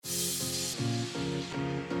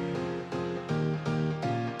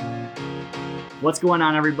What's going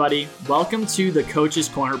on, everybody? Welcome to the Coach's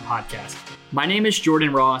Corner podcast. My name is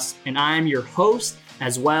Jordan Ross, and I am your host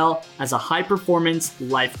as well as a high-performance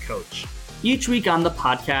life coach. Each week on the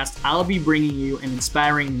podcast, I'll be bringing you an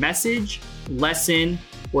inspiring message, lesson,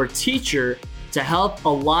 or teacher to help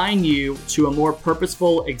align you to a more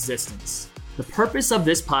purposeful existence. The purpose of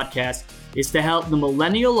this podcast is to help the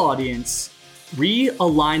millennial audience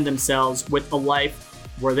realign themselves with a life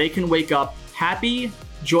where they can wake up happy,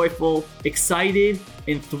 joyful, excited,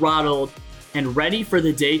 and throttled, and ready for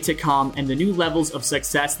the day to come and the new levels of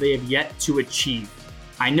success they have yet to achieve.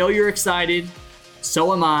 I know you're excited,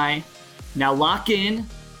 so am I. Now lock in,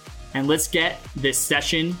 and let's get this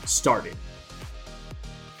session started.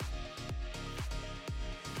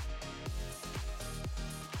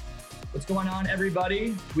 What's going on,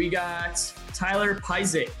 everybody? We got Tyler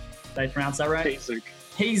Pazik. Did I pronounce that right? Pazik.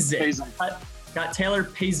 Got Tyler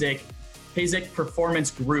Pazik Performance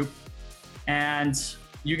Group, and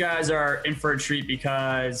you guys are in for a treat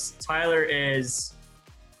because Tyler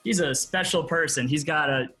he's a special person. He's got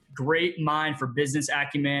a great mind for business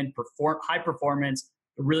acumen, high performance,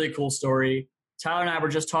 a really cool story. Tyler and I were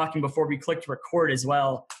just talking before we clicked record as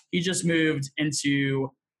well. He just moved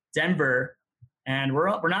into Denver, and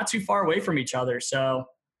we're not too far away from each other. So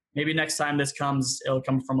maybe next time this comes, it'll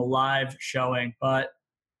come from a live showing. But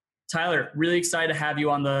Tyler, really excited to have you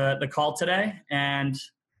on the call today. And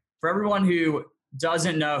for everyone who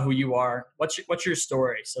doesn't know who you are, what's your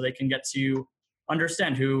story so they can get to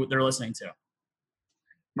understand who they're listening to?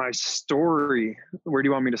 My story. Where do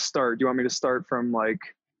you want me to start? Do you want me to start from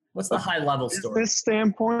what's the high level story? This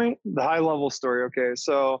standpoint? The high level story. Okay.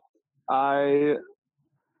 So that's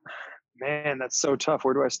so tough.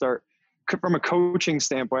 Where do I start? From a coaching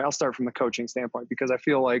standpoint, I'll start from the coaching standpoint because I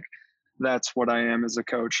feel like that's what I am as a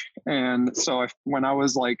coach. And so when I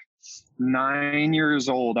was 9 years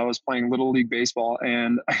old, I was playing Little League Baseball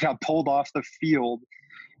and I got pulled off the field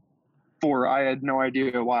I had no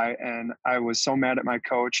idea why. And I was so mad at my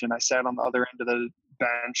coach, and I sat on the other end of the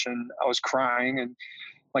bench and I was crying. And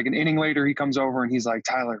an inning later, he comes over and he's like,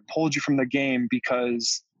 "Tyler, pulled you from the game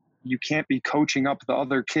because you can't be coaching up the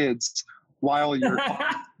other kids while you're on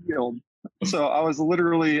the field." So I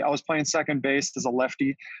was playing second base as a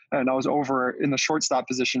lefty, and I was over in the shortstop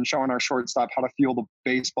position showing our shortstop how to field a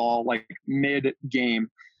baseball mid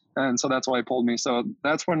game. And so that's why he pulled me. So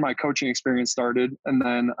that's when my coaching experience started. And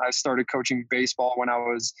then I started coaching baseball when I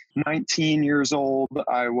was 19 years old.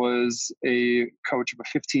 I was a coach of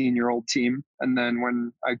a 15-year-old team. And then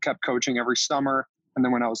when I kept coaching every summer, and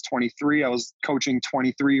then when I was 23, I was coaching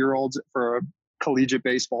 23-year-olds for a collegiate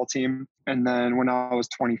baseball team. And then when I was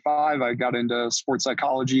 25, I got into sports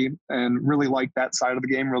psychology and really liked that side of the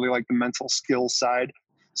game, really liked the mental skills side.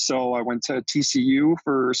 So I went to TCU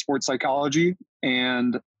for sports psychology,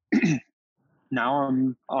 and now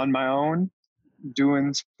I'm on my own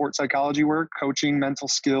doing sports psychology work, coaching mental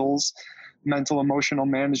skills, mental emotional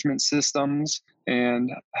management systems,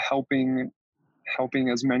 and helping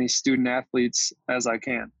as many student athletes as I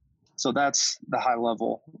can. So that's the high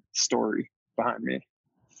level story behind me.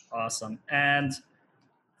 Awesome. And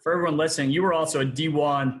for everyone listening, you were also a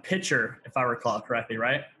D1 pitcher, if I recall correctly,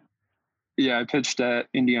 right? Yeah, I pitched at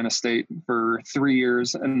Indiana State for 3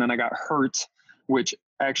 years, and then I got hurt, which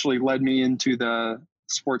actually led me into the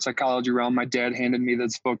sports psychology realm. My dad handed me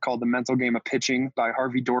this book called The Mental Game of Pitching by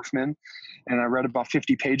Harvey Dorfman, and I read about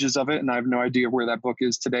 50 pages of it, and I have no idea where that book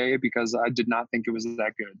is today because I did not think it was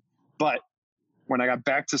that good. But when I got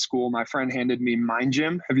back to school, my friend handed me Mind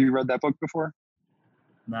Gym. Have you read that book before?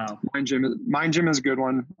 No. Mind Gym is a good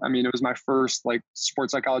one. I mean, it was my first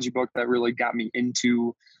sports psychology book that really got me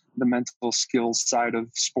into the mental skills side of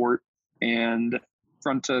sport, and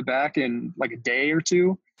front to back in a day or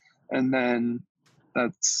two. And then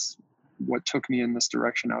that's what took me in this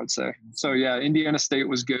direction, I would say. So yeah, Indiana State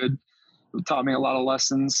was good. It taught me a lot of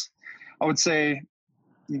lessons. I would say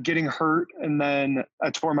getting hurt, and then I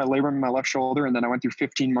tore my labrum in my left shoulder, and then I went through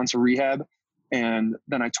 15 months of rehab, and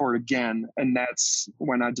then I tore it again. And that's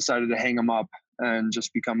when I decided to hang them up and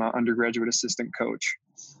just become an undergraduate assistant coach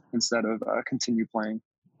instead of continue playing.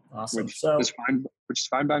 Awesome. Which is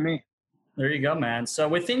fine by me. There you go, man. So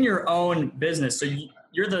within your own business, so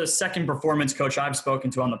you're the second performance coach I've spoken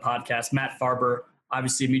to on the podcast. Matt Farber,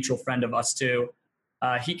 obviously a mutual friend of us too.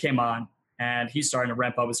 He came on, and he's starting to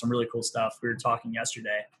ramp up with some really cool stuff. We were talking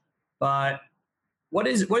yesterday. But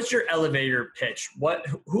what's your elevator pitch?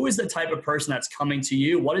 Who is the type of person that's coming to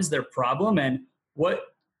you? What is their problem, and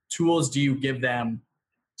what tools do you give them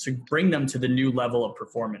to bring them to the new level of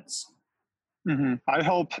performance? Mm-hmm. I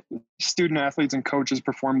help student athletes and coaches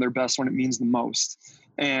perform their best when it means the most.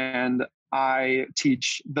 And I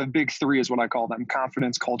teach the big three is what I call them: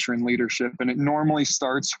 confidence, culture, and leadership. And it normally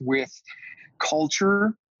starts with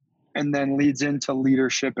culture and then leads into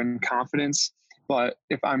leadership and confidence. But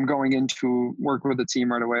if I'm going into work with a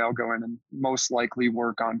team right away, I'll go in and most likely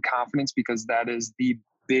work on confidence, because that is the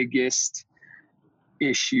biggest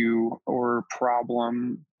issue or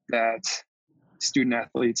problem that student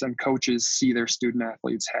athletes and coaches see their student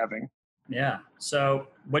athletes having. Yeah. So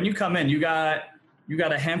when you come in, you got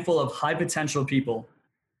a handful of high potential people.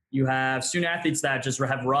 You have student athletes that just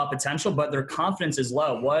have raw potential, but their confidence is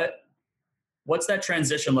low. What's that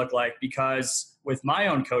transition look like? Because with my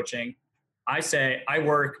own coaching, I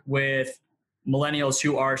work with millennials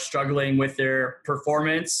who are struggling with their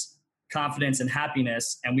performance, confidence, and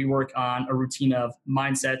happiness. And we work on a routine of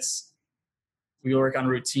mindsets. We work on a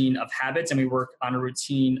routine of habits, and we work on a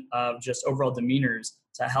routine of just overall demeanors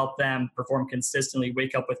to help them perform consistently,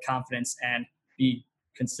 wake up with confidence, and be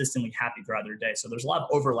consistently happy throughout their day. So there's a lot of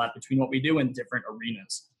overlap between what we do in different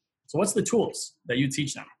arenas. So what's the tools that you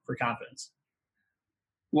teach them for confidence?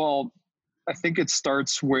 Well, I think it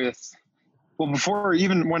starts with, before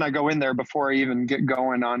even when I go in there, before I even get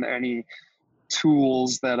going on any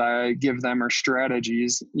tools that I give them or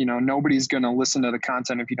strategies, nobody's going to listen to the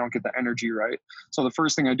content if you don't get the energy right. So the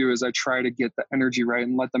first thing I do is I try to get the energy right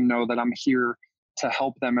and let them know that I'm here to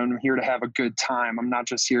help them and I'm here to have a good time. I'm not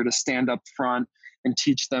just here to stand up front and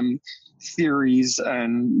teach them theories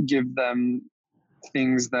and give them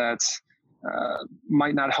things that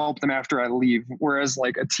might not help them after I leave. Whereas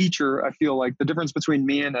like a teacher, I feel like the difference between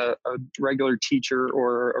me and a regular teacher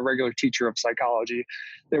or a regular teacher of psychology,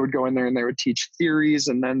 they would go in there and they would teach theories,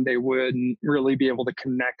 and then they wouldn't really be able to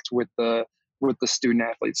connect with the student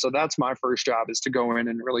athletes. So that's my first job, is to go in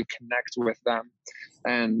and really connect with them.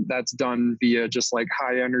 And that's done via just like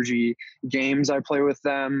high energy games I play with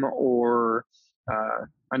them, or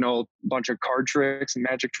I know a bunch of card tricks and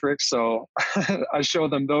magic tricks, so I show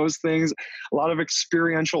them those things. A lot of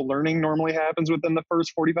experiential learning normally happens within the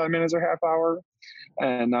first 45 minutes or half hour,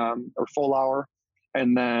 and or full hour,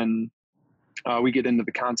 and then we get into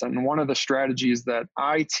the content. And one of the strategies that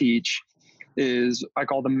I teach is, I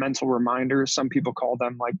call them mental reminders. Some people call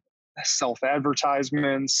them like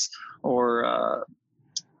self-advertisements, or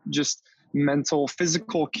just mental,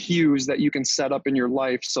 physical cues that you can set up in your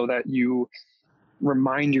life so that you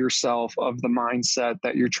remind yourself of the mindset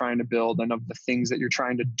that you're trying to build and of the things that you're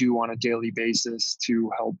trying to do on a daily basis to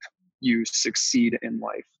help you succeed in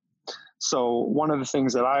life. So one of the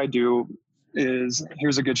things that I do is,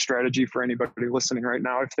 here's a good strategy for anybody listening right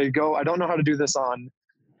now. If they go, I don't know how to do this on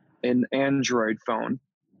an Android phone,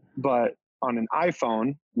 but on an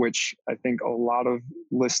iPhone, which I think a lot of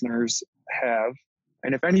listeners have.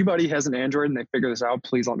 And if anybody has an Android and they figure this out,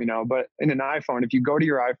 please let me know. But in an iPhone, if you go to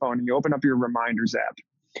your iPhone and you open up your reminders app,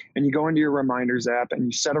 and you go into your reminders app and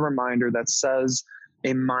you set a reminder that says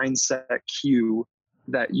a mindset cue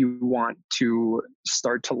that you want to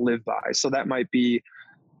start to live by. So that might be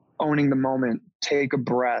owning the moment, take a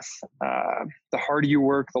breath. The harder you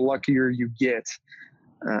work, the luckier you get.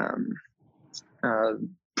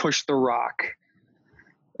 Push the rock.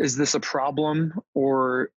 Is this a problem,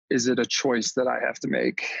 or is it a choice that I have to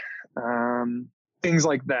make? Things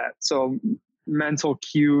like that. So mental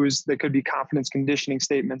cues, they could be confidence conditioning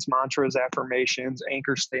statements, mantras, affirmations,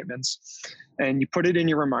 anchor statements, and you put it in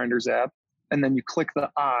your reminders app, and then you click the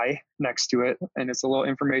I next to it, and it's a little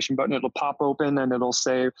information button. It'll pop open and it'll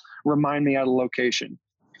say, remind me at a location.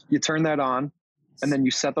 You turn that on, and then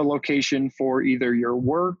you set the location for either your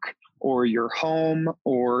work or your home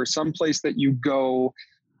or someplace that you go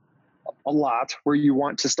a lot, where you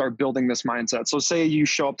want to start building this mindset. So say you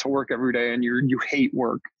show up to work every day and you hate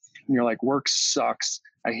work, and you're like, work sucks.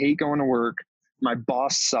 I hate going to work. My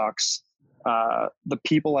boss sucks. The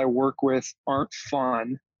people I work with aren't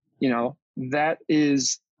fun. That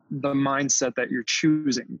is the mindset that you're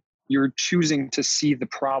choosing. You're choosing to see the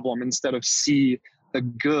problem instead of see the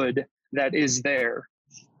good that is there.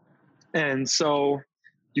 And so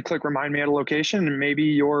you click remind me at a location, and maybe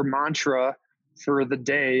your mantra for the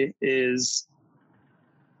day is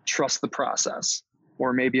trust the process,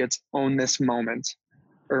 or maybe it's own this moment,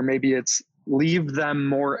 or maybe it's leave them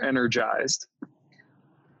more energized.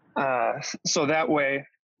 So that way,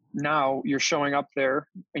 now you're showing up there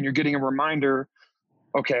and you're getting a reminder,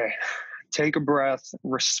 okay, take a breath,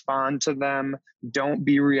 respond to them. Don't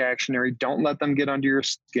be reactionary. Don't let them get under your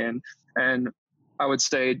skin. And I would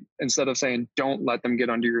say, instead of saying, don't let them get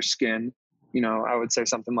under your skin, I would say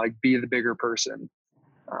something like, be the bigger person,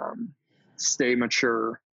 stay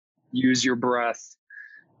mature, use your breath,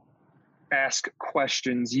 ask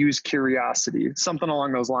questions, use curiosity, something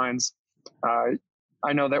along those lines.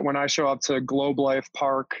 I know that when I show up to Globe Life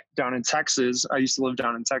Park down in Texas, I used to live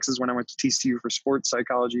down in Texas when I went to TCU for sports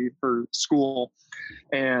psychology for school.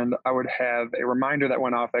 And I would have a reminder that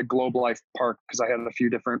went off at Globe Life Park because I had a few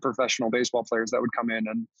different professional baseball players that would come in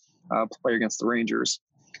and play against the Rangers.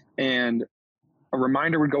 And a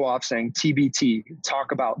reminder would go off saying TBT,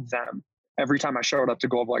 talk about them, every time I showed up to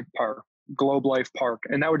Globe Life Park.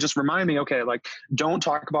 And that would just remind me, okay, like, don't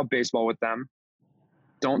talk about baseball with them.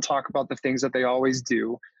 Don't talk about the things that they always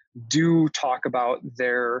do. Do talk about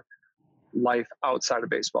their life outside of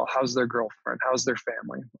baseball. How's their girlfriend? How's their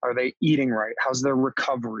family? Are they eating right? How's their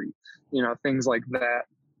recovery? Things like that.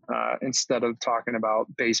 Instead of talking about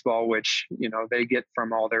baseball, which, they get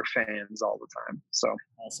from all their fans all the time. So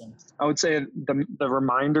awesome. I would say the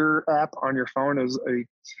reminder app on your phone is a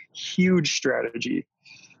huge strategy.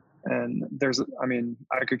 And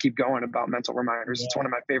I could keep going about mental reminders. Yeah. It's one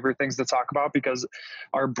of my favorite things to talk about because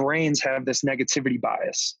our brains have this negativity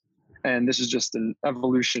bias. And this is just an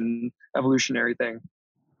evolutionary thing.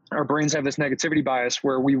 Our brains have this negativity bias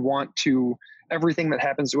where we want to, everything that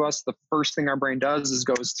happens to us, the first thing our brain does is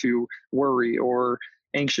goes to worry or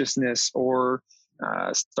anxiousness or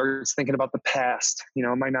starts thinking about the past.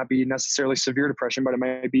 It might not be necessarily severe depression, but it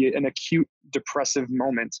might be an acute depressive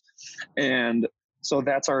moment. And so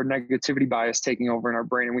that's our negativity bias taking over in our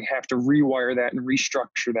brain. And we have to rewire that and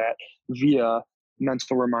restructure that via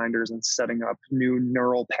mental reminders and setting up new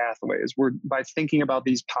neural pathways. By thinking about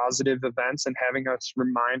these positive events and having us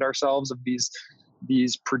remind ourselves of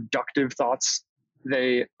these productive thoughts,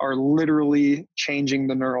 they are literally changing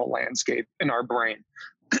the neural landscape in our brain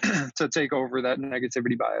to take over that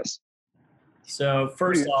negativity bias. So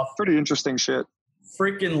first off, pretty interesting shit.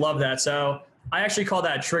 Freaking love that. So I actually call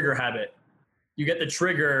that a trigger habit. You get the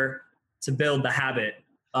trigger to build the habit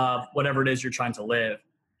of whatever it is you're trying to live.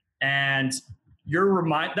 And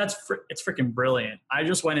it's freaking brilliant. I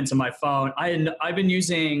just went into my phone. I've been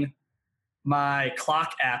using my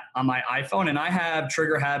clock app on my iPhone, and I have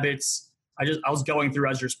trigger habits. I was going through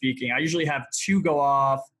as you're speaking. I usually have two go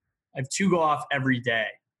off. I have two go off every day.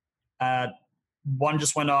 One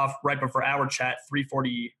just went off right before our chat,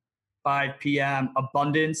 3:45 p.m.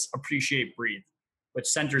 Abundance, appreciate, breathe, which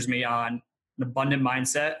centers me on an abundant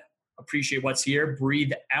mindset. Appreciate what's here.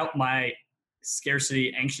 Breathe out my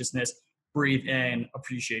scarcity, anxiousness. Breathe in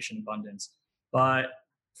appreciation, abundance. But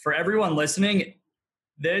for everyone listening,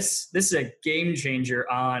 this is a game changer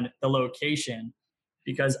on the location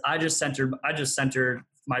because I just centered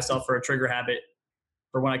myself for a trigger habit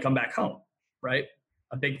for when I come back home, right?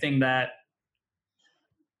 A big thing that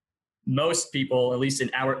most people, at least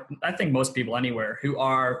I think most people anywhere who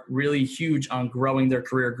are really huge on growing their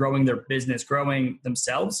career, growing their business, growing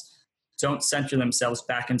themselves, don't center themselves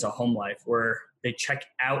back into home life where they check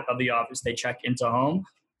out of the office, they check into home.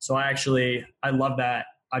 So I love that.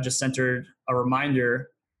 I just centered a reminder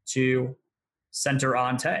to center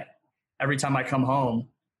on Tay every time I come home.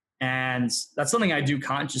 And that's something I do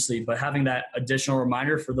consciously, but having that additional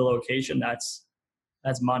reminder for the location, that's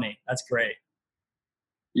money. That's great.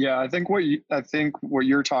 Yeah, I think what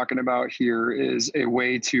you're talking about here is a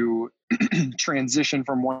way to transition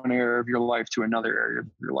from one area of your life to another area of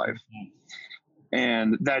your life.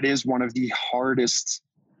 And that is one of the hardest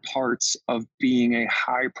parts of being a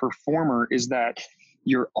high performer, is that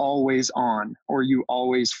you're always on, or you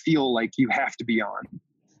always feel like you have to be on.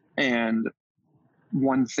 And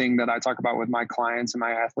one thing that I talk about with my clients and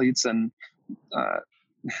my athletes and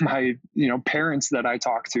my parents that I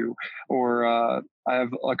talk to, or I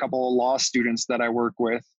have a couple of law students that I work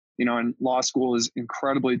with, and law school is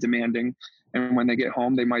incredibly demanding. And when they get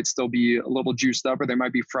home, they might still be a little juiced up, or they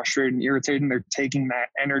might be frustrated and irritated, and they're taking that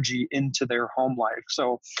energy into their home life.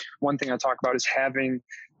 So one thing I talk about is having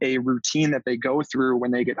a routine that they go through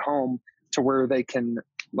when they get home to where they can,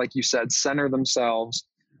 like you said, center themselves,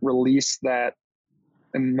 release that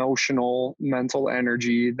emotional, mental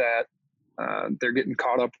energy that they're getting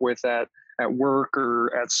caught up with at work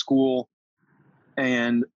or at school,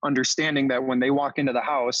 and understanding that when they walk into the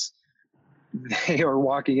house, they are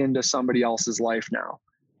walking into somebody else's life now.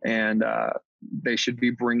 And they should be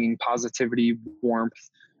bringing positivity, warmth,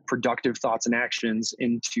 productive thoughts and actions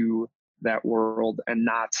into that world, and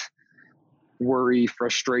not worry,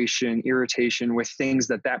 frustration, irritation with things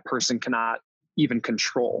that person cannot even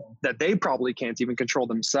control, that they probably can't even control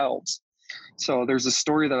themselves. So there's a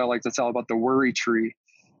story that I like to tell about the worry tree.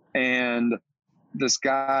 And this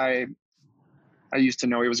guy I used to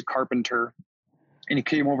know, he was a carpenter, and he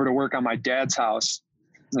came over to work on my dad's house.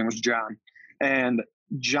 His name was John. And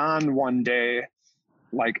John, one day,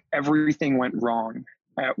 like, everything went wrong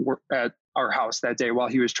at work, at our house that day while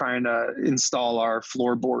he was trying to install our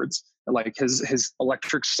floorboards. Like his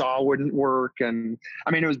electric saw wouldn't work. And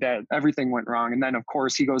I mean, it was bad. Everything went wrong. And then of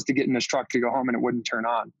course he goes to get in his truck to go home and it wouldn't turn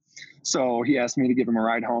on. So he asked me to give him a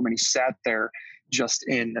ride home, and he sat there just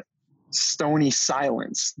in stony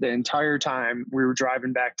silence the entire time we were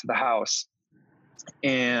driving back to the house.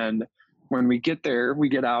 And when we get there, we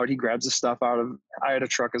get out, he grabs the stuff I had a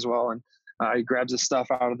truck as well. And he grabs the stuff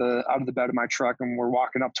out of the bed of my truck, and we're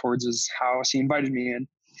walking up towards his house. He invited me in,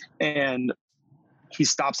 and he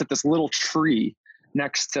stops at this little tree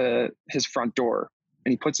next to his front door,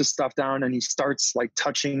 and he puts his stuff down, and he starts like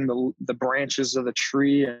touching the branches of the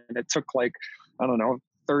tree. And it took like, I don't know,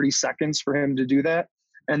 30 seconds for him to do that.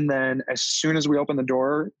 And then as soon as we opened the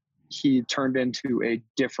door, he turned into a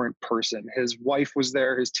different person. His wife was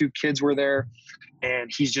there, his 2 kids were there, and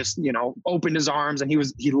he's just, opened his arms, and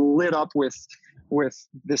he lit up with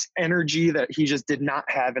this energy that he just did not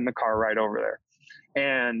have in the car ride over there.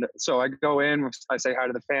 And so I go in, I say hi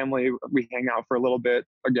to the family, we hang out for a little bit.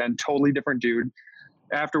 Again, totally different dude.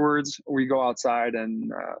 Afterwards, we go outside,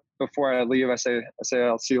 and before I leave, I say,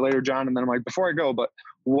 I'll see you later, John. And then I'm like, before I go, but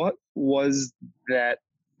what was that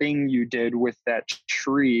thing you did with that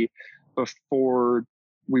tree before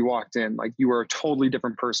we walked in? Like, you were a totally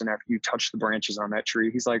different person after you touched the branches on that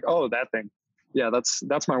tree. He's like, oh, that thing. Yeah,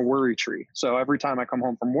 that's my worry tree. So every time I come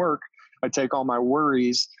home from work, I take all my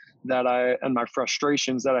worries and my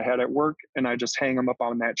frustrations that I had at work, and I just hang them up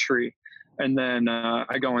on that tree. And then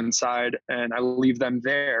I go inside and I leave them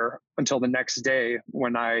there until the next day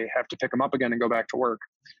when I have to pick them up again and go back to work.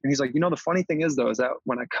 And he's like, the funny thing is, though, is that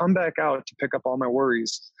when I come back out to pick up all my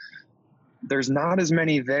worries, there's not as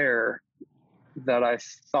many there that I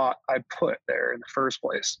thought I put there in the first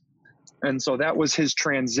place. And so that was his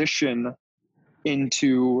transition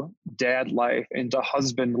into dad life, into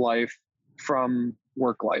husband life from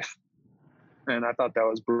work life. And I thought that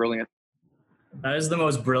was brilliant. That is the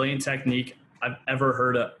most brilliant technique I've ever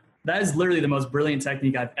heard of. That is literally the most brilliant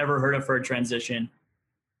technique I've ever heard of for a transition.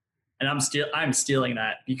 And I'm stealing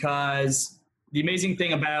that, because the amazing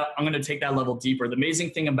thing about, I'm going to take that level deeper. The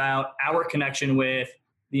amazing thing about our connection with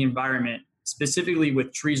the environment, specifically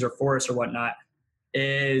with trees or forests or whatnot,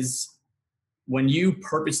 is when you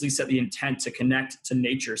purposely set the intent to connect to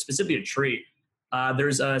nature, specifically a tree,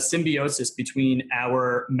 there's a symbiosis between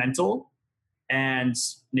our mental and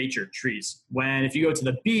nature, trees. If you go to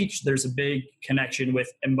the beach, there's a big connection with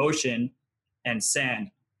emotion and sand.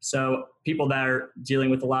 So people that are dealing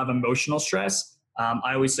with a lot of emotional stress,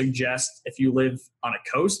 I always suggest, if you live on a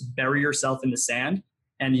coast, bury yourself in the sand,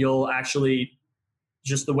 and you'll actually,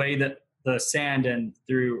 just the way that the sand and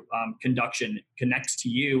through conduction connects to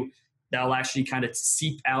you, that'll actually kind of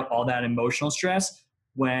seep out all that emotional stress,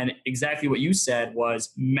 when exactly what you said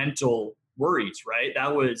was mental worries, right?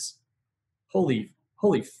 That was holy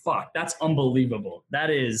fuck. That's unbelievable. That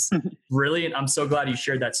is brilliant. I'm so glad you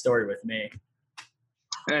shared that story with me.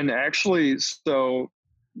 And actually, so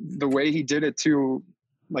the way he did it too,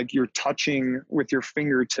 like, you're touching with your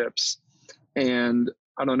fingertips. And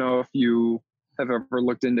I don't know if you have ever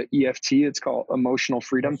looked into EFT. It's called emotional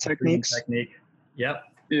freedom techniques. Yep.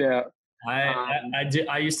 Yeah.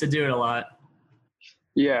 I used to do it a lot.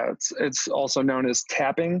 Yeah. It's also known as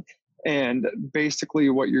tapping. And basically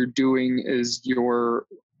what you're doing is you're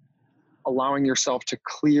allowing yourself to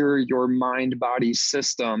clear your mind-body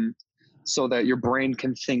system so that your brain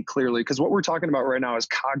can think clearly. Because what we're talking about right now is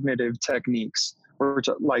cognitive techniques.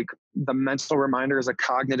 Like, the mental reminder is a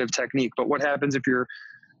cognitive technique. But what happens if your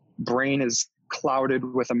brain is clouded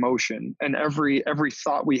with emotion? And every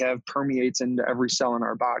thought we have permeates into every cell in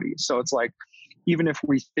our body. So it's like, even if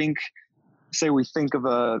we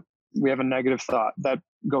have a negative thought that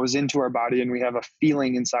goes into our body, and we have a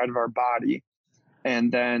feeling inside of our body,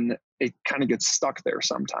 and then it kind of gets stuck there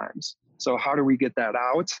sometimes. So how do we get that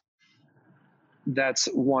out? That's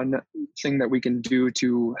one thing that we can do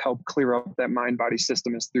to help clear up that mind-body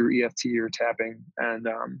system, is through EFT or tapping. And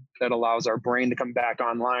that allows our brain to come back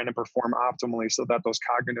online and perform optimally, so that those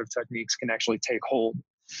cognitive techniques can actually take hold.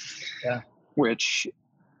 Yeah. Which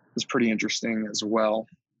is pretty interesting as well.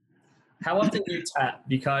 How often do you tap?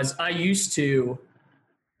 Because I used to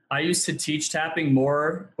teach tapping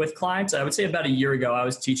more with clients. I would say about a year ago, I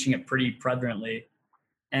was teaching it pretty prevalently.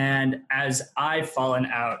 And as I've fallen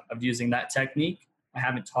out of using that technique, I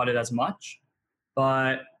haven't taught it as much.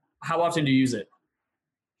 But how often do you use it?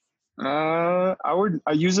 I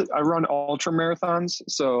use it. I run ultra marathons,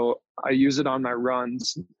 so I use it on my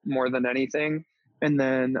runs more than anything. And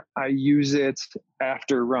then I use it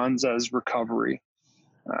after runs as recovery.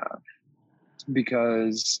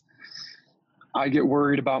 Because I get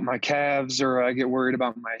worried about my calves, or I get worried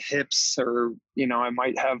about my hips, or, I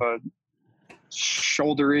might have a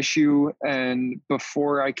shoulder issue. And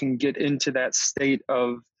before I can get into that state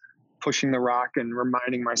of pushing the rock and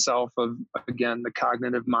reminding myself of, again, the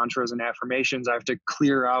cognitive mantras and affirmations, I have to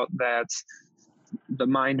clear out the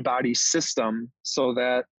mind body system so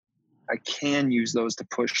that I can use those to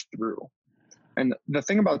push through. And the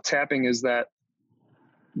thing about tapping is that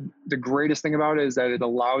the greatest thing about it is that it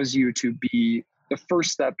allows you to be, the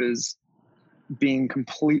first step is being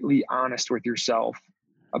completely honest with yourself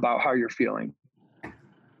about how you're feeling.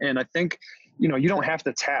 And I think, you don't have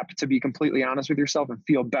to tap to be completely honest with yourself and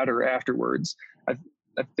feel better afterwards. I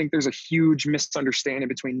think there's a huge misunderstanding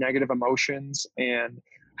between negative emotions and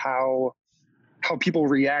how people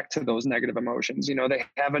react to those negative emotions. They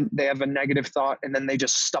have a negative thought, and then they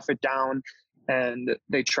just stuff it down, and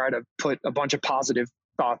they try to put a bunch of positive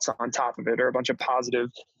thoughts on top of it, or a bunch of positive,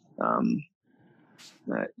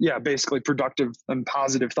 basically productive and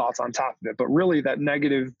positive thoughts on top of it. But really that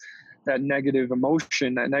negative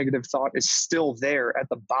emotion, that negative thought is still there at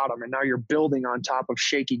the bottom. And now you're building on top of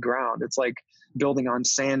shaky ground. It's like building on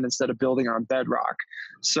sand instead of building on bedrock.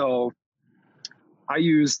 So I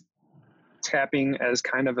use tapping as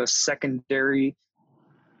kind of a secondary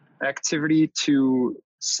activity to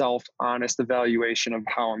self-honest evaluation of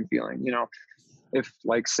how I'm feeling. If,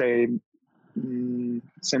 like, say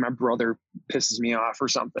my brother pisses me off or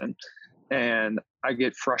something, and I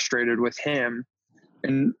get frustrated with him,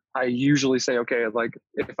 and I usually say, okay, like,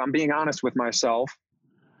 if I'm being honest with myself,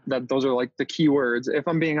 those are like the key words. If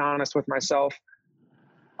I'm being honest with myself,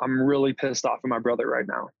 I'm really pissed off at my brother right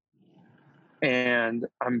now. And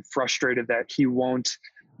I'm frustrated that he won't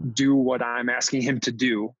do what I'm asking him to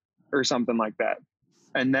do, or something like that.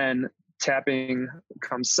 And then tapping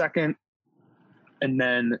comes second. And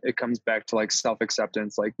then it comes back to like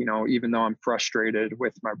self-acceptance. Like, even though I'm frustrated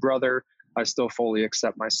with my brother, I still fully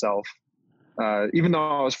accept myself. Even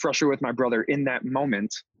though I was frustrated with my brother in that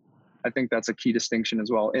moment, I think that's a key distinction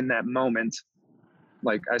as well. In that moment,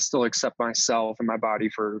 like, I still accept myself and my body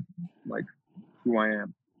for like who I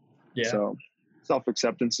am. Yeah. So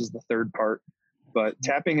self-acceptance is the third part, but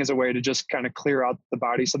tapping is a way to just kind of clear out the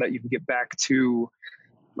body so that you can get back to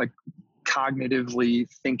like cognitively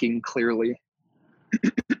thinking clearly.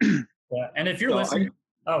 Yeah. And if you're listening,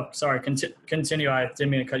 continue. I didn't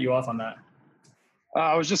mean to cut you off on that.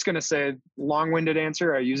 I was just going to say, long-winded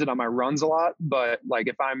answer. I use it on my runs a lot, but like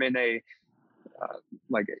if I'm in a,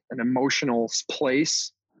 like an emotional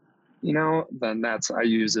place, then I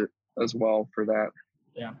use it as well for that.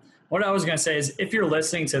 Yeah. What I was going to say is, if you're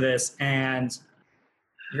listening to this and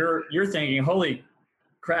you're thinking, holy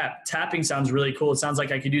crap, tapping sounds really cool. It sounds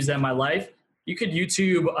like I could use that in my life. You could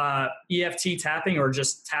YouTube EFT tapping, or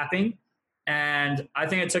just tapping. And I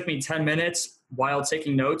think it took me 10 minutes while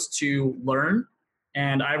taking notes to learn.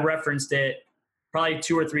 And I referenced it probably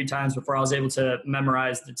 2 or 3 times before I was able to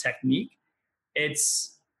memorize the technique.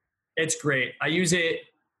 It's great. I use it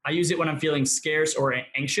when I'm feeling scarce or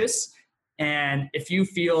anxious. And if you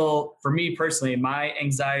feel, for me personally, my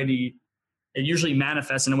anxiety, it usually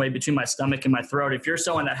manifests in a way between my stomach and my throat. If you're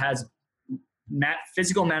someone that has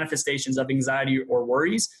physical manifestations of anxiety or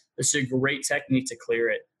worries, this is a great technique to clear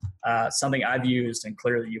it. Something I've used, and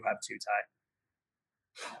clearly you have too, Ty.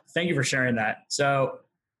 Thank you for sharing that. So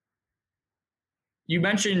you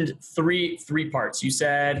mentioned three parts. You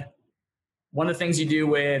said one of the things you do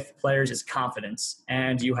with players is confidence,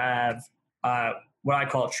 and you have what I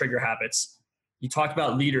call trigger habits. You talked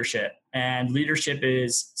about leadership, and leadership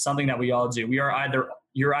is something that we all do. You're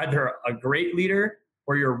either a great leader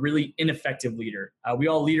or you're a really ineffective leader. We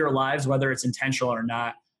all lead our lives, whether it's intentional or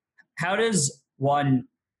not. How does one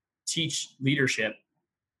teach leadership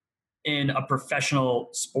in a professional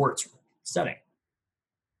sports setting?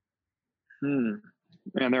 Man,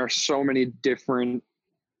 there are so many different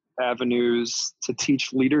avenues to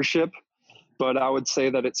teach leadership, but I would say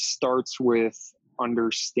that it starts with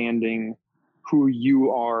understanding who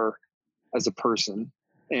you are as a person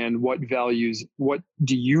and what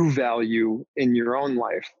do you value in your own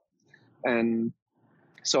life. And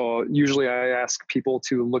so usually I ask people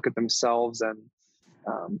to look at themselves and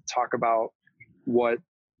talk about what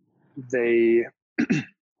they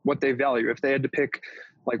value. If they had to pick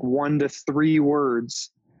like 1 to 3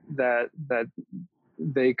 words that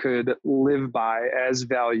they could live by as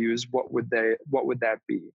values, what would that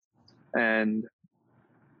be? And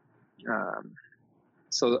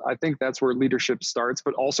so I think that's where leadership starts,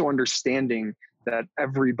 but also understanding that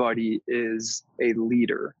everybody is a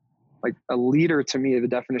leader. Like, a leader, to me, the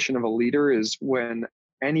definition of a leader is when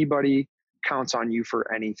anybody counts on you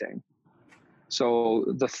for anything. So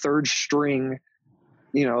the third string,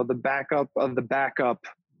 the backup of the backup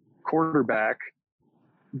quarterback,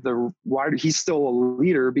 he's still a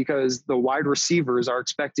leader because the wide receivers are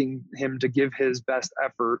expecting him to give his best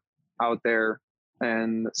effort out there,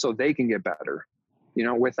 and so they can get better.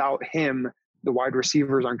 Without him, the wide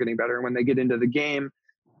receivers aren't getting better. And when they get into the game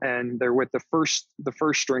and they're with the first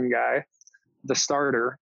string guy, the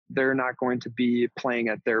starter, they're not going to be playing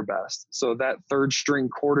at their best. So that third string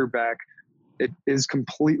quarterback, it is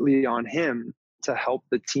completely on him to help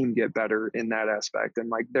the team get better in that aspect. And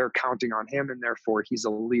like, they're counting on him, and therefore he's a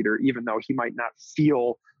leader, even though he might not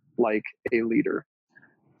feel like a leader.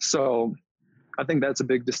 So I think that's a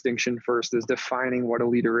big distinction first, is defining what a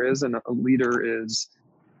leader is. And a leader is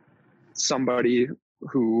somebody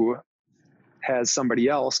who has somebody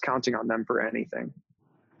else counting on them for anything.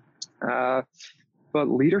 But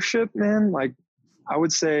leadership, man, like, I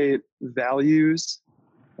would say values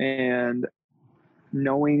and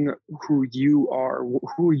knowing who you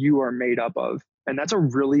are made up of. And that's a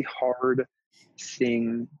really hard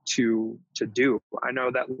thing to do. I know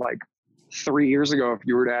that, like, 3 years ago, if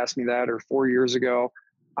you were to ask me that, or 4 years ago,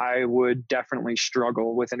 I would definitely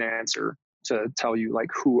struggle with an answer to tell you like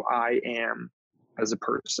who I am as a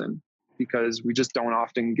person, because we just don't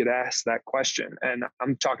often get asked that question. And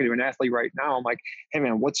I'm talking to an athlete right now. I'm like, hey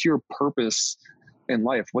man, what's your purpose in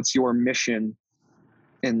life? What's your mission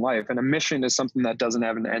in life? And a mission is something that doesn't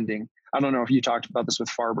have an ending. I don't know if you talked about this with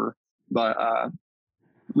Farber, but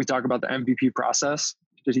we talk about the MVP process.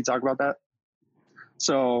 Did he talk about that?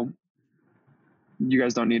 So you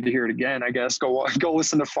guys don't need to hear it again, I guess. Go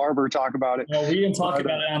listen to Farber talk about it. Well, we didn't talk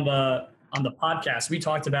about it on the podcast. We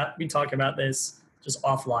talked about this just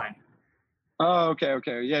offline. Oh,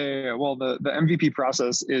 okay. Yeah. Well, the MVP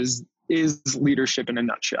process is leadership in a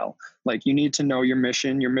nutshell. Like, you need to know your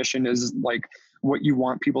mission. Your mission is like what you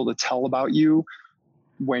want people to tell about you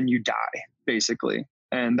when you die, basically.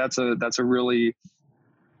 And that's a really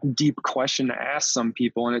deep question to ask some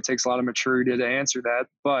people, and it takes a lot of maturity to answer that.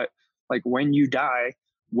 But like, when you die,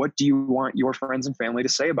 what do you want your friends and family to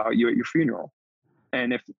say about you at your funeral?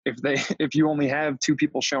 And if you only have 2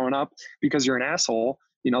 people showing up because you're an asshole,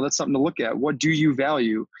 that's something to look at. What do you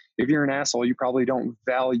value? If you're an asshole, you probably don't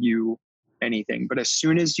value anything. But as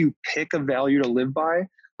soon as you pick a value to live by,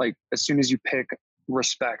 like as soon as you pick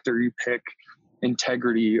respect, or you pick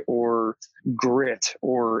integrity or grit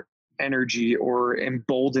or energy or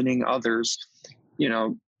emboldening others,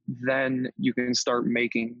 then you can start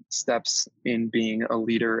making steps in being a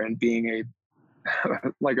leader and being a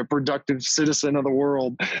like a productive citizen of the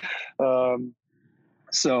world. But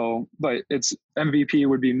it's MVP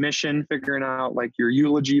would be mission, figuring out like your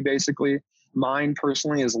eulogy, basically. Mine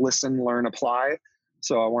personally is listen, learn, apply.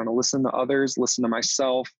 So I want to listen to others, listen to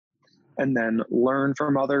myself, and then learn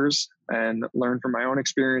from others and learn from my own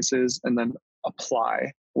experiences, and then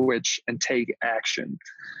apply, and take action,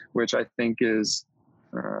 which I think is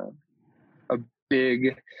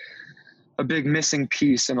a big missing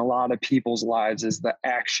piece in a lot of people's lives, is the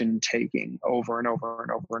action taking over and over and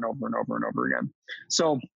over and over and over and over again.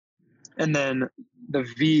 So, and then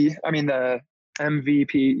the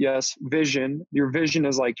MVP, yes, vision. Your vision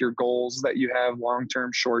is like your goals that you have,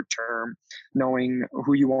 long-term, short-term, knowing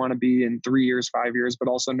who you want to be in 3 years, 5 years, but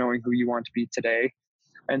also knowing who you want to be today.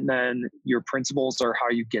 And then your principles are how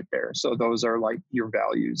you get there. So those are like your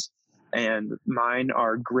values. And mine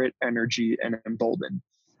are grit, energy, and embolden.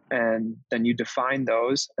 And then you define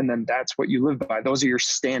those, and then that's what you live by. Those are your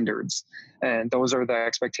standards, and those are the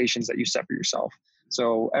expectations that you set for yourself.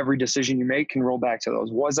 So every decision you make can roll back to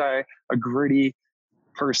those. Was I a gritty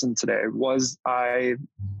person today? Was I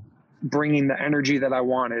bringing the energy that I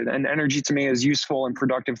wanted? And energy to me is useful and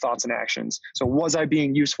productive thoughts and actions. So was I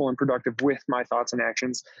being useful and productive with my thoughts and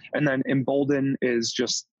actions? And then embolden is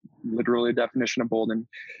just literally a definition of bolden,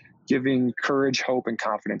 giving courage, hope, and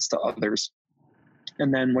confidence to others.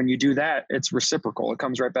 And then when you do that, it's reciprocal. It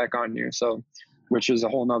comes right back on you. So, which is a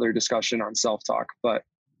whole nother discussion on self-talk. But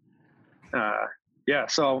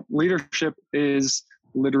so leadership is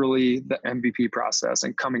literally the MVP process,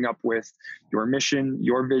 and coming up with your mission,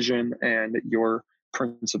 your vision, and your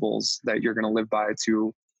principles that you're going to live by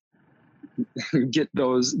to get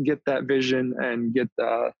that vision and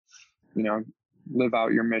live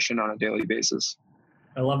out your mission on a daily basis.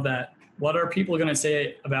 I love that. What are people going to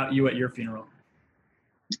say about you at your funeral?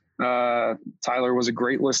 Tyler was a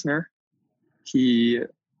great listener. He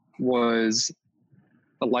was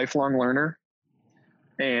a lifelong learner,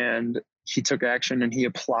 and he took action, and he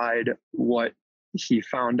applied what he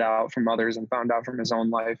found out from others and found out from his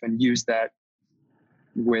own life, and used that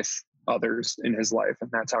with others in his life.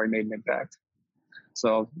 And that's how he made an impact.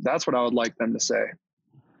 So that's what I would like them to say.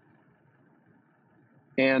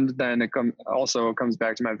 And then it comes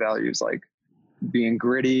back to my values, like being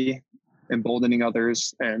gritty, emboldening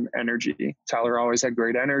others, and energy. Tyler always had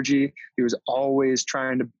great energy. He was always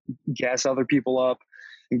trying to gas other people up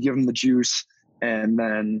and give them the juice. And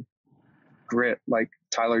then grit, like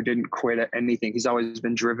Tyler didn't quit at anything. He's always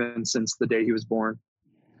been driven since the day he was born.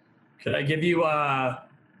 Can I give you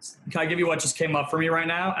what just came up for me right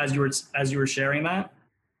now as you were sharing that?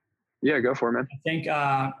 Yeah, go for it, man. I think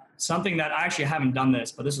something that I actually haven't done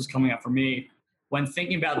this, but this was coming up for me when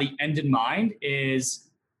thinking about the end in mind is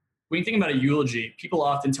when you think about a eulogy, people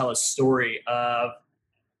often tell a story of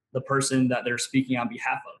the person that they're speaking on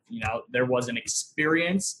behalf of. You know, there was an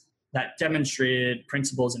experience that demonstrated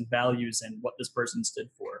principles and values and what this person stood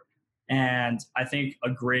for. And I think a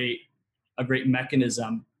great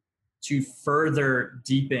mechanism to further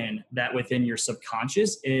deepen that within your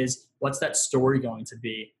subconscious is what's that story going to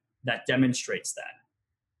be that demonstrates that.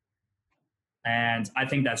 And I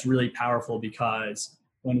think that's really powerful because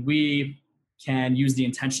when we can use the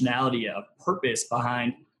intentionality of purpose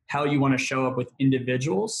behind how you want to show up with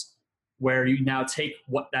individuals, where you now take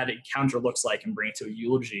what that encounter looks like and bring it to a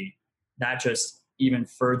eulogy, that just even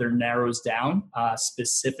further narrows down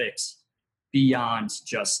specifics beyond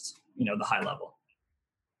just, the high level.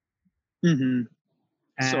 Mm-hmm.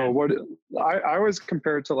 So what I always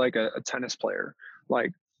compare it to like a tennis player.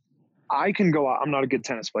 Like I can go out, I'm not a good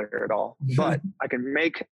tennis player at all, but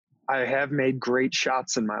I have made great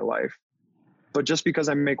shots in my life. But just because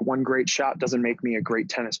I make one great shot doesn't make me a great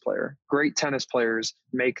tennis player. Great tennis players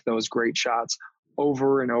make those great shots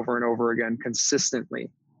over and over and over again consistently.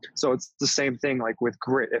 So it's the same thing like with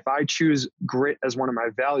grit. If I choose grit as one of my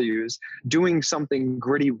values, doing something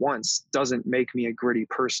gritty once doesn't make me a gritty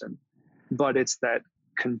person. But it's that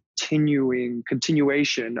continuation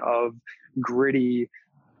of gritty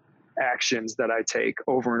actions that I take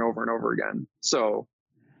over and over and over again. So,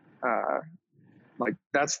 like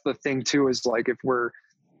that's the thing too, is like,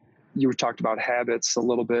 you talked about habits a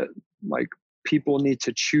little bit, like people need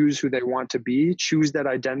to choose who they want to be, choose that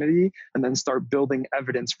identity, and then start building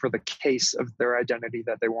evidence for the case of their identity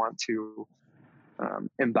that they want to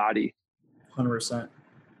embody. 100%.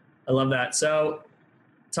 I love that. So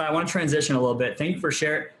I want to transition a little bit. Thank you for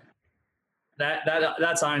sharing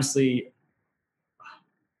that's honestly,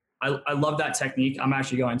 I love that technique. I'm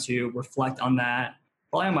actually going to reflect on that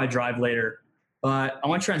probably on my drive later, but I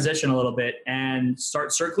want to transition a little bit and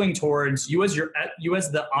start circling towards you as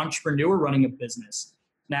the entrepreneur running a business.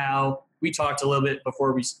 Now, we talked a little bit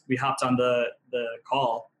before we hopped on the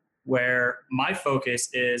call, where my focus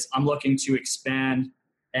is I'm looking to expand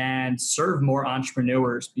and serve more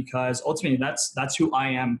entrepreneurs because ultimately that's who I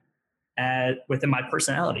am within my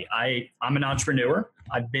personality. I'm an entrepreneur.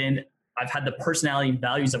 I've had the personality and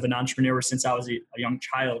values of an entrepreneur since I was a young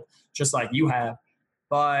child, just like you have.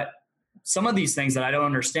 But some of these things that I don't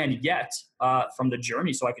understand yet from the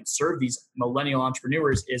journey so I can serve these millennial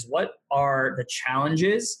entrepreneurs is what are the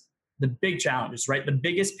challenges, the big challenges, right? The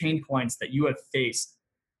biggest pain points that you have faced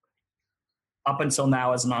up until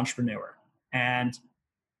now as an entrepreneur. And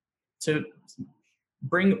to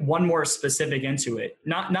bring one more specific into it,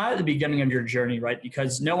 not at the beginning of your journey, right?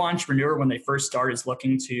 Because no entrepreneur when they first start is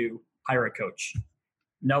looking to hire a coach.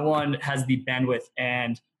 No one has the bandwidth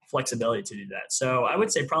and flexibility to do that. So I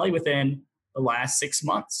would say probably within the last 6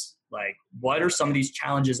 months, like what are some of these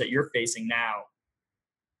challenges that you're facing now,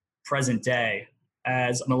 present day,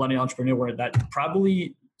 as a millennial entrepreneur that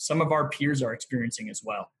probably some of our peers are experiencing as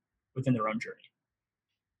well within their own journey?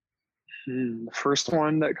 The first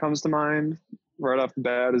one that comes to mind right off the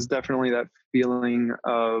bat is definitely that feeling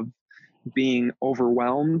of being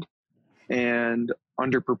overwhelmed and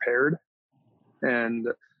underprepared. And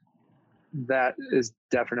that is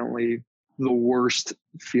definitely the worst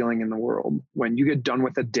feeling in the world when you get done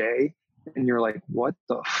with a day and you're like, what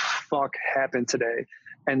the fuck happened today?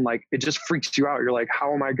 And like, it just freaks you out. You're like,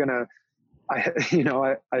 how am I gonna,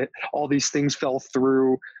 all these things fell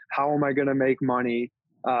through. How am I gonna make money?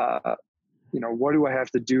 What do I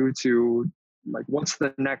have to do to, like, what's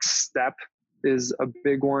the next step is a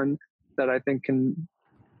big one that I think can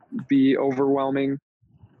be overwhelming.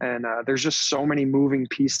 And there's just so many moving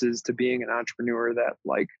pieces to being an entrepreneur that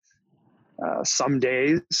like some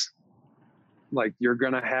days, like you're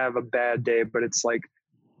going to have a bad day, but it's like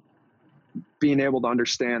being able to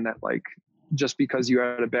understand that like, just because you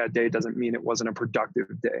had a bad day doesn't mean it wasn't a productive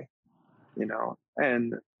day,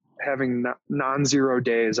 and having non-zero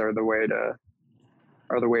days are the way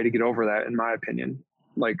to get over that, in my opinion.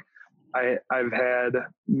 Like I've had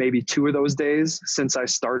maybe 2 of those days since I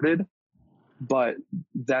started, but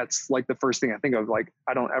that's like the first thing I think of, like,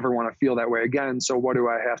 I don't ever want to feel that way again. So what do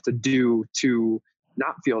I have to do to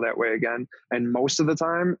not feel that way again? And most of the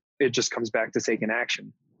time it just comes back to taking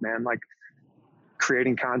action, man. Like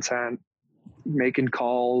creating content, making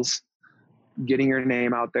calls, getting your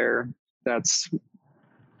name out there. That's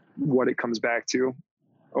what it comes back to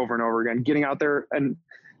over and over again. Getting out there and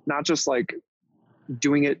not just like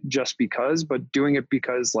doing it just because, but doing it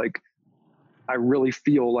because like I really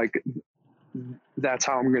feel like that's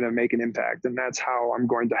how I'm going to make an impact. And that's how I'm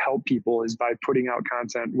going to help people, is by putting out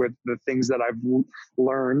content with the things that I've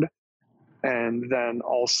learned. And then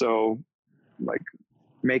also like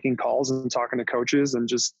making calls and talking to coaches and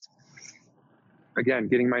just, again,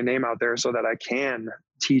 getting my name out there so that I can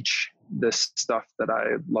teach this stuff that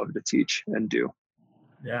I love to teach and do.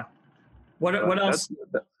 Yeah. What else?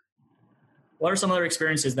 What are some other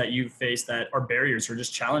experiences that you've faced that are barriers or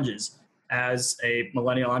just challenges as a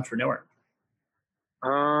millennial entrepreneur?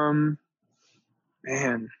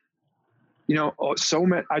 Man, you know, so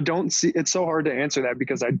many, I don't see, it's so hard to answer that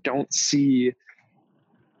because I don't see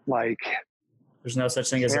like, there's no such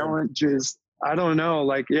thing as challenges. I don't know.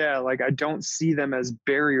 Like, yeah, like I don't see them as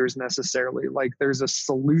barriers necessarily. Like there's a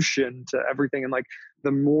solution to everything. And like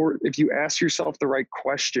the more, if you ask yourself the right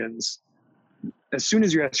questions, as soon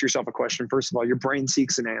as you ask yourself a question, first of all, your brain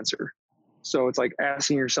seeks an answer. So it's like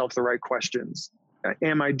asking yourself the right questions.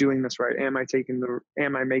 Am I doing this right? Am I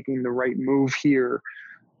making the right move here?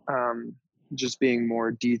 Just being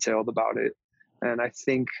more detailed about it. And I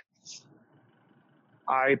think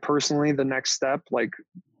I personally, the next step, like,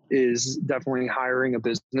 is definitely hiring a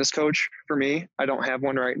business coach for me. I don't have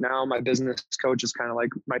one right now. My business coach is kind of like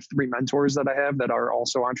my 3 mentors that I have that are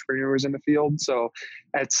also entrepreneurs in the field. So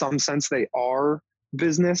at some sense they are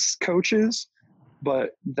business coaches,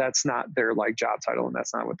 but that's not their like job title. And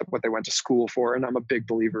that's not what they went to school for. And I'm a big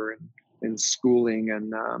believer in schooling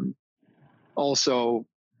and also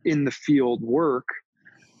in the field work.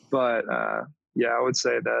 But yeah, I would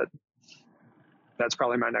say that's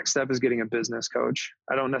probably my next step, is getting a business coach.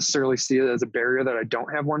 I don't necessarily see it as a barrier that I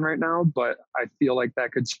don't have one right now, but I feel like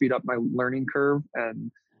that could speed up my learning curve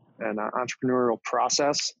and entrepreneurial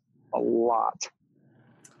process a lot.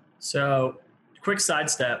 So quick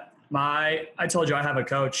sidestep. I told you I have a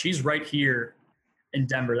coach. He's right here in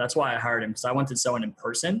Denver. That's why I hired him, because I wanted someone in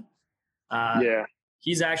person. Yeah.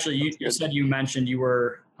 He's actually, you said, you mentioned you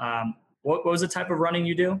were, what was the type of running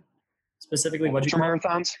you do specifically? What'd you call it?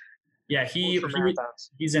 Marathons. Yeah, he's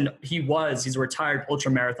a retired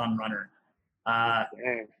ultra marathon runner,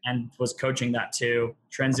 and was coaching that too.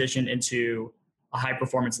 Transitioned into a high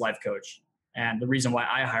performance life coach, and the reason why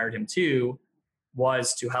I hired him too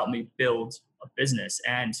was to help me build a business.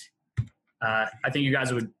 And I think you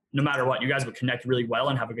guys would, no matter what, you guys would connect really well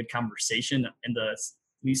and have a good conversation in the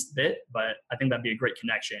least bit. But I think that'd be a great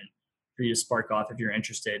connection for you to spark off if you're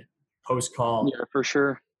interested post call. Yeah, for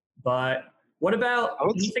sure. But what about?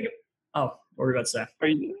 What were you about to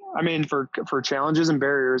say? I mean, for challenges and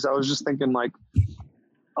barriers, I was just thinking like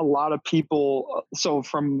a lot of people. So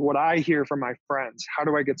from what I hear from my friends, how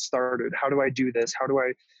do I get started? How do I do this? How do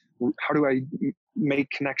I make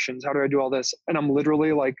connections? How do I do all this? And I'm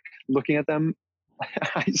literally like looking at them.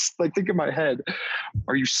 I just like think in my head,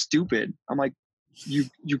 are you stupid? I'm like, you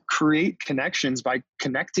create connections by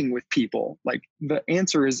connecting with people. Like the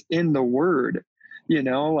answer is in the word, you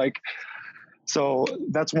know, like. So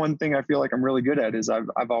that's one thing I feel like I'm really good at, is I've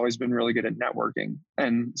always been really good at networking.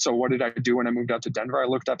 And so what did I do when I moved out to Denver? I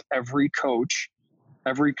looked up every coach,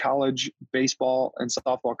 every college baseball and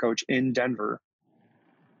softball coach in Denver,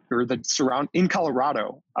 or in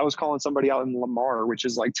Colorado. I was calling somebody out in Lamar, which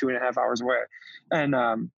is like 2.5 hours away. And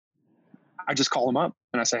I just call them up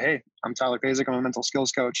and I say, hey, I'm Tyler Pazik. I'm a mental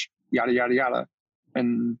skills coach, yada, yada, yada.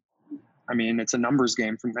 And I mean, it's a numbers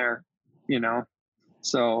game from there, you know?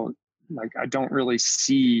 So like, I don't really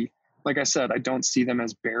see, like I said, I don't see them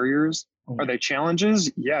as barriers. Are they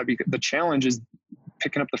challenges? Yeah, because the challenge is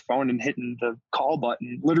picking up the phone and hitting the call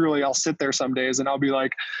button. Literally, I'll sit there some days and I'll be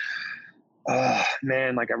like, oh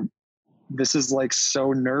man, like this is like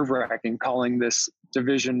so nerve-wracking calling this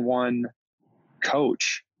Division I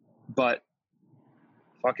coach, but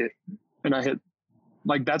fuck it. And I hit,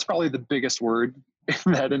 like, that's probably the biggest word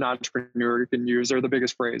that an entrepreneur can use, or the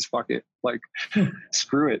biggest phrase, fuck it. Like,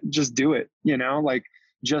 screw it, just do it, you know, like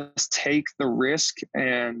just take the risk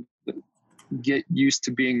and get used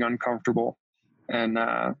to being uncomfortable, and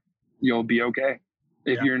you'll be okay.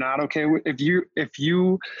 If you're not okay with, if you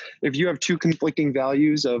have two conflicting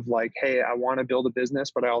values of like, hey, I want to build a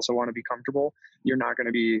business, but I also want to be comfortable, you're not going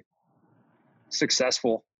to be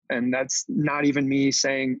successful. And that's not even me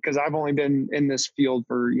saying, because I've only been in this field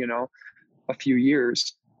for, you know, a few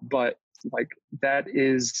years, but like that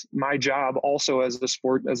is my job also as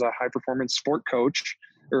a high performance sport coach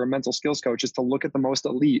or a mental skills coach, is to look at the most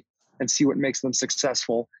elite and see what makes them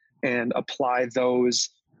successful and apply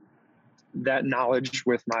that knowledge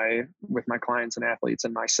with my clients and athletes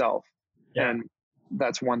and myself. Yeah. And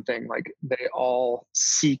that's one thing, like they all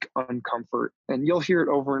seek uncomfort, and you'll hear it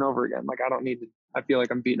over and over again. Like I feel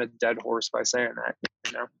like I'm beating a dead horse by saying that,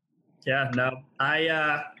 you know? Yeah, no,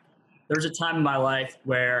 there was a time in my life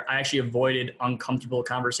where I actually avoided uncomfortable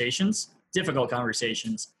conversations, difficult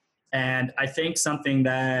conversations. And I think something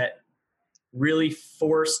that really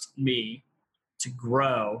forced me to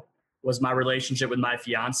grow was my relationship with my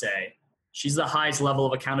fiance. She's the highest level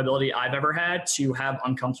of accountability I've ever had to have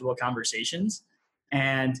uncomfortable conversations.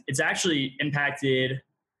 And it's actually impacted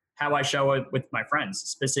how I show it with my friends,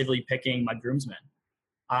 specifically picking my groomsmen.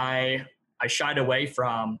 I shied away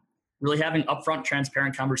from really having upfront,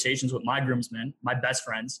 transparent conversations with my groomsmen, my best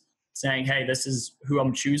friends, saying, hey, this is who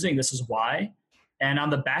I'm choosing. This is why. And on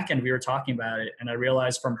the back end, we were talking about it. And I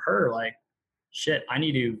realized from her, like, shit, I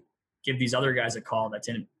need to give these other guys a call that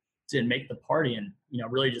didn't make the party, and, you know,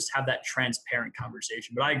 really just have that transparent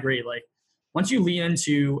conversation. But I agree, like, once you lean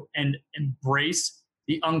into and embrace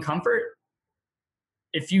the uncomfort,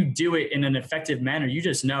 if you do it in an effective manner, you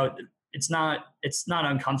just know that it's not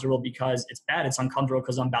uncomfortable because it's bad. It's uncomfortable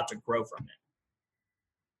because I'm about to grow from it.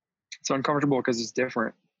 It's uncomfortable because it's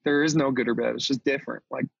different. There is no good or bad. It's just different.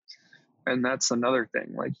 Like, and that's another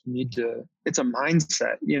thing. Like, you need to, it's a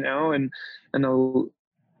mindset, you know, and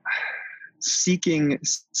seeking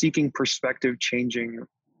perspective changing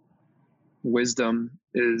wisdom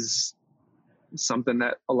is something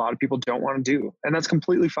that a lot of people don't want to do. And that's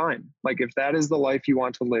completely fine. Like, if that is the life you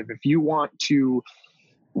want to live, if you want to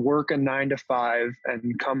work a 9 to 5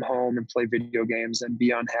 and come home and play video games and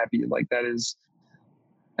be unhappy, like that is,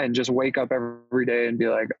 and just wake up every day and be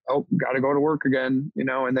like, oh, got to go to work again, you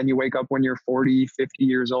know? And then you wake up when you're 40, 50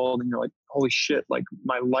 years old and you're like, holy shit, like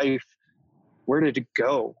my life, where did it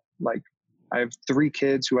go? Like, I have 3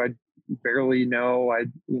 kids who I barely know.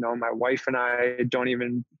 My wife and I don't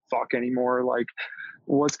even fuck anymore. Like,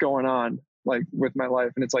 what's going on, like, with my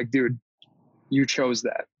life? And it's like, dude, you chose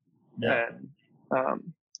that. Yeah.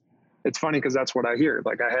 And it's funny because that's what I hear.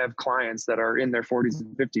 Like, I have clients that are in their 40s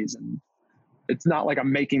and 50s, and it's not like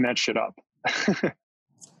I'm making that shit up.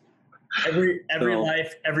 Every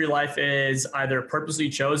life is either purposely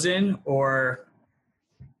chosen or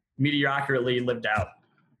mediocrity lived out.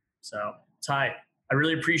 So, Ty, I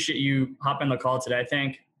really appreciate you hopping on the call today. I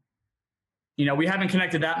think, you know, we haven't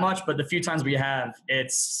connected that much, but the few times we have,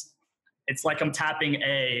 it's like I'm tapping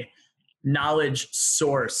a knowledge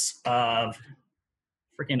source of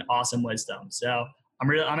freaking awesome wisdom. So I'm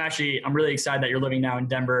really excited that you're living now in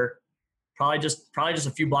Denver, probably just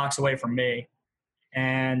a few blocks away from me.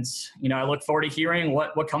 And, you know, I look forward to hearing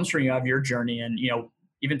what comes from you out of your journey, and, you know,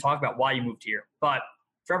 even talk about why you moved here. But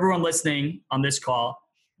for everyone listening on this call,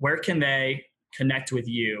 where can they connect with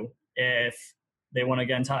you if they want to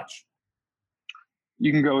get in touch?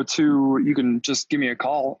 You can just give me a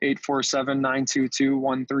call,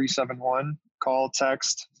 847-922-1371, call,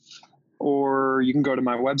 text, or you can go to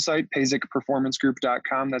my website,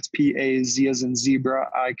 pazikperformancegroup.com. That's P-A-Z as in zebra,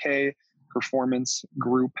 I-K,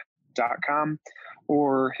 performancegroup.com,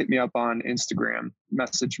 or hit me up on Instagram,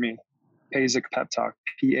 message me, Pazik Pep Talk,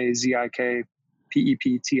 P-A-Z-I-K,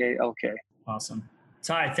 P-E-P-T-A-L-K. Awesome.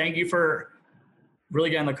 Ty, thank you for really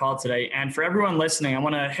getting the call today. And for everyone listening, I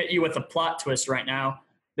want to hit you with a plot twist right now.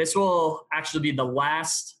 This will actually be the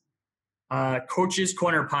last Coach's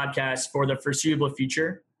Corner podcast for the foreseeable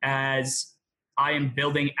future, as I am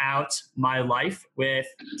building out my life with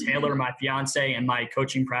Taylor, my fiance, and my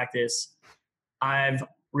coaching practice. I've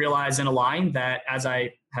realized and aligned that as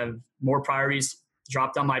I have more priorities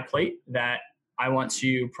dropped on my plate, that I want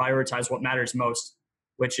to prioritize what matters most,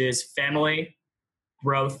 which is family,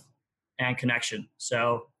 growth, and connection.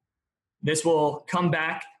 So this will come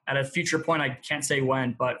back at a future point. I can't say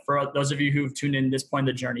when, but for those of you who've tuned in this point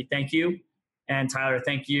of the journey, thank you. And Tyler,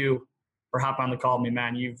 thank you for hopping on the call with me,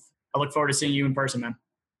 man. I look forward to seeing you in person, man.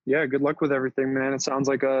 Yeah, good luck with everything, man. It sounds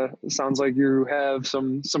like you have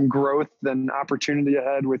some growth and opportunity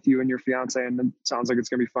ahead with you and your fiance, and it sounds like it's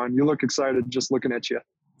gonna be fun. You look excited just looking at you.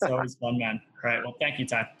 It's always fun, man. All right, well, thank you,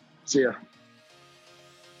 Ty. See ya.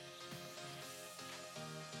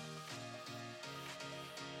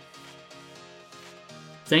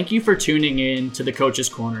 Thank you for tuning in to the Coach's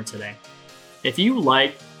Corner today. If you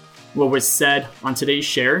liked what was said on today's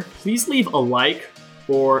share, please leave a like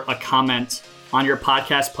or a comment on your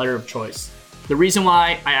podcast player of choice. The reason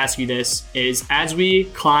why I ask you this is as we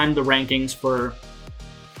climb the rankings for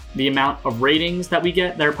the amount of ratings that we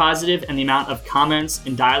get that are positive and the amount of comments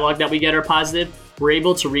and dialogue that we get are positive, we're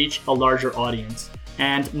able to reach a larger audience.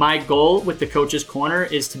 And my goal with the Coach's Corner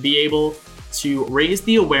is to be able to raise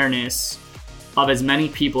the awareness of as many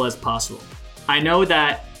people as possible. I know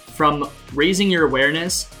that from raising your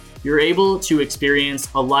awareness, you're able to experience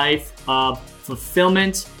a life of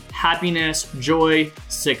fulfillment, happiness, joy,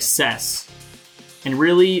 success, and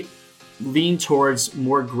really lean towards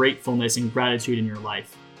more gratefulness and gratitude in your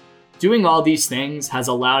life. Doing all these things has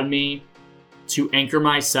allowed me to anchor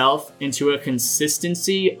myself into a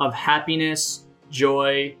consistency of happiness,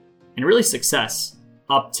 joy, and really success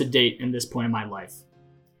up to date in this point in my life.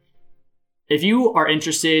 If you are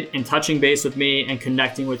interested in touching base with me and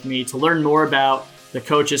connecting with me to learn more about the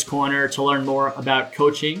Coach's Corner, to learn more about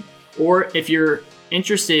coaching, or if you're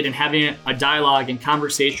interested in having a dialogue and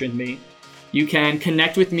conversation with me, you can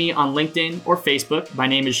connect with me on LinkedIn or Facebook. My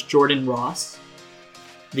name is Jordan Ross.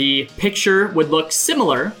 The picture would look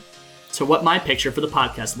similar to what my picture for the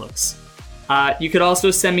podcast looks. You could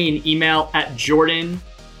also send me an email at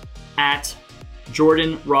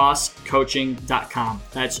jordan@jordanrosscoaching.com.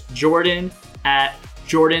 That's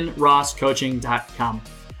jordan@jordanrosscoaching.com.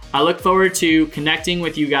 I look forward to connecting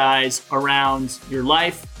with you guys around your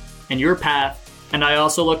life and your path. And I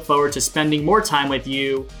also look forward to spending more time with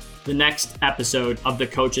you the next episode of the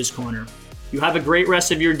Coach's Corner. You have a great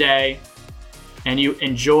rest of your day and you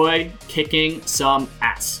enjoy kicking some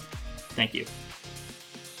ass. Thank you.